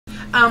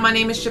My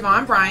name is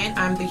Shavon Bryant.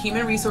 I'm the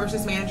Human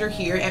Resources Manager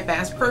here at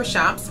Bass Pro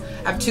Shops.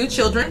 I have 2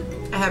 children.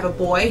 I have a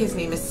boy, his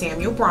name is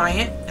Samuel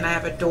Bryant, and I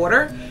have a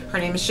daughter. Her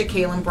name is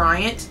Shavon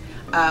Bryant.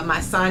 My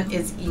son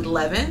is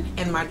 11,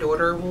 and my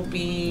daughter will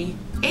be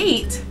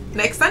 8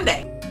 next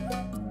Sunday.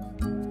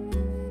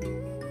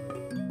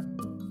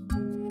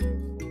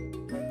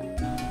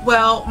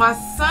 Well, my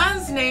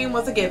son's name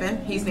was a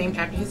given. He's named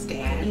after his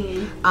dad.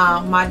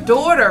 My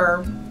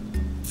daughter,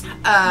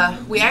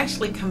 we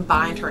actually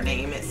combined her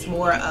name. It's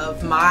more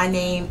of my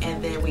name,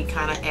 and then we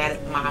kind of added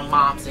my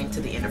mom's name to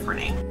the end of her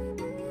name.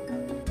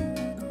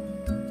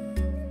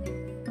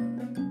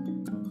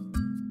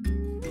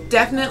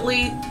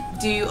 Definitely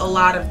do a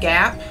lot of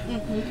Gap.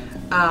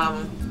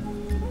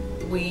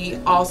 We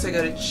also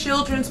go to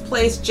Children's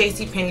Place,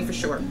 JCPenney for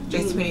sure.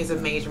 JCPenney is a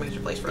major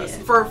place for us.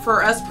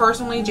 For us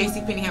personally,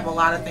 JCPenney have a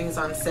lot of things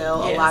on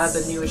sale, a lot of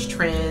the newest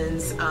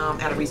trends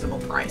at a reasonable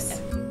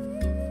price.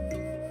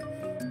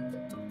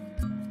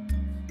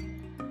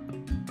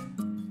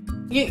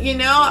 You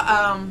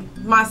know,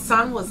 my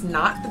son was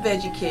not the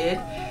veggie kid,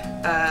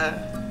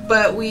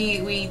 but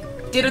we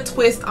did a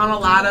twist on a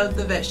lot of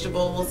the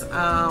vegetables.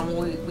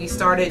 We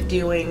started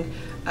doing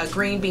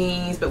green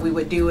beans, but we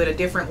would do it a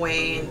different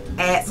way and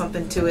add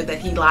something to it that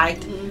he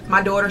liked.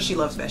 My daughter, she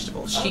loves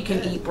vegetables. She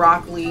can eat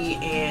broccoli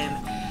and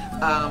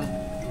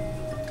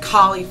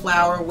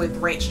cauliflower with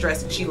ranch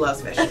dressing. She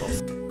loves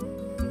vegetables.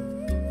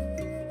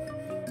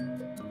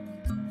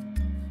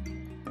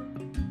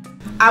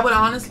 I would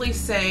honestly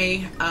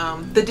say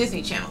the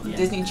Disney Channel. The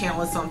Disney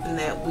Channel is something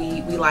that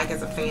we like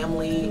as a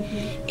family,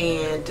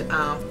 and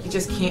you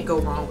just can't go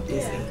wrong with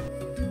Disney.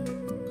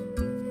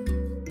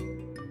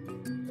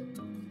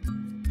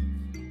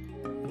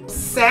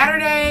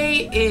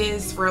 Saturday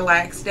is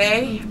relax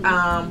day.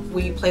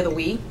 We play the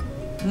Wii.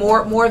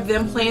 More of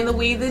them playing the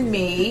Wii than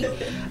me,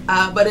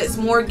 but it's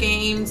more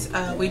games.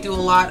 We do a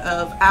lot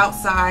of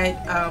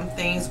outside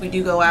things. We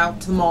do go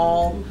out to the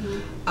mall.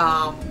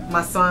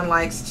 My son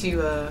likes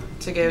to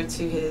go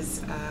to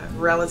his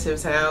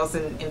relative's house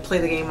and play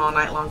the game all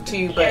night long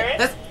too. But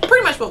that's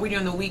pretty much what we do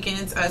on the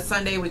weekends.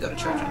 Sunday we go to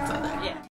church on Sunday.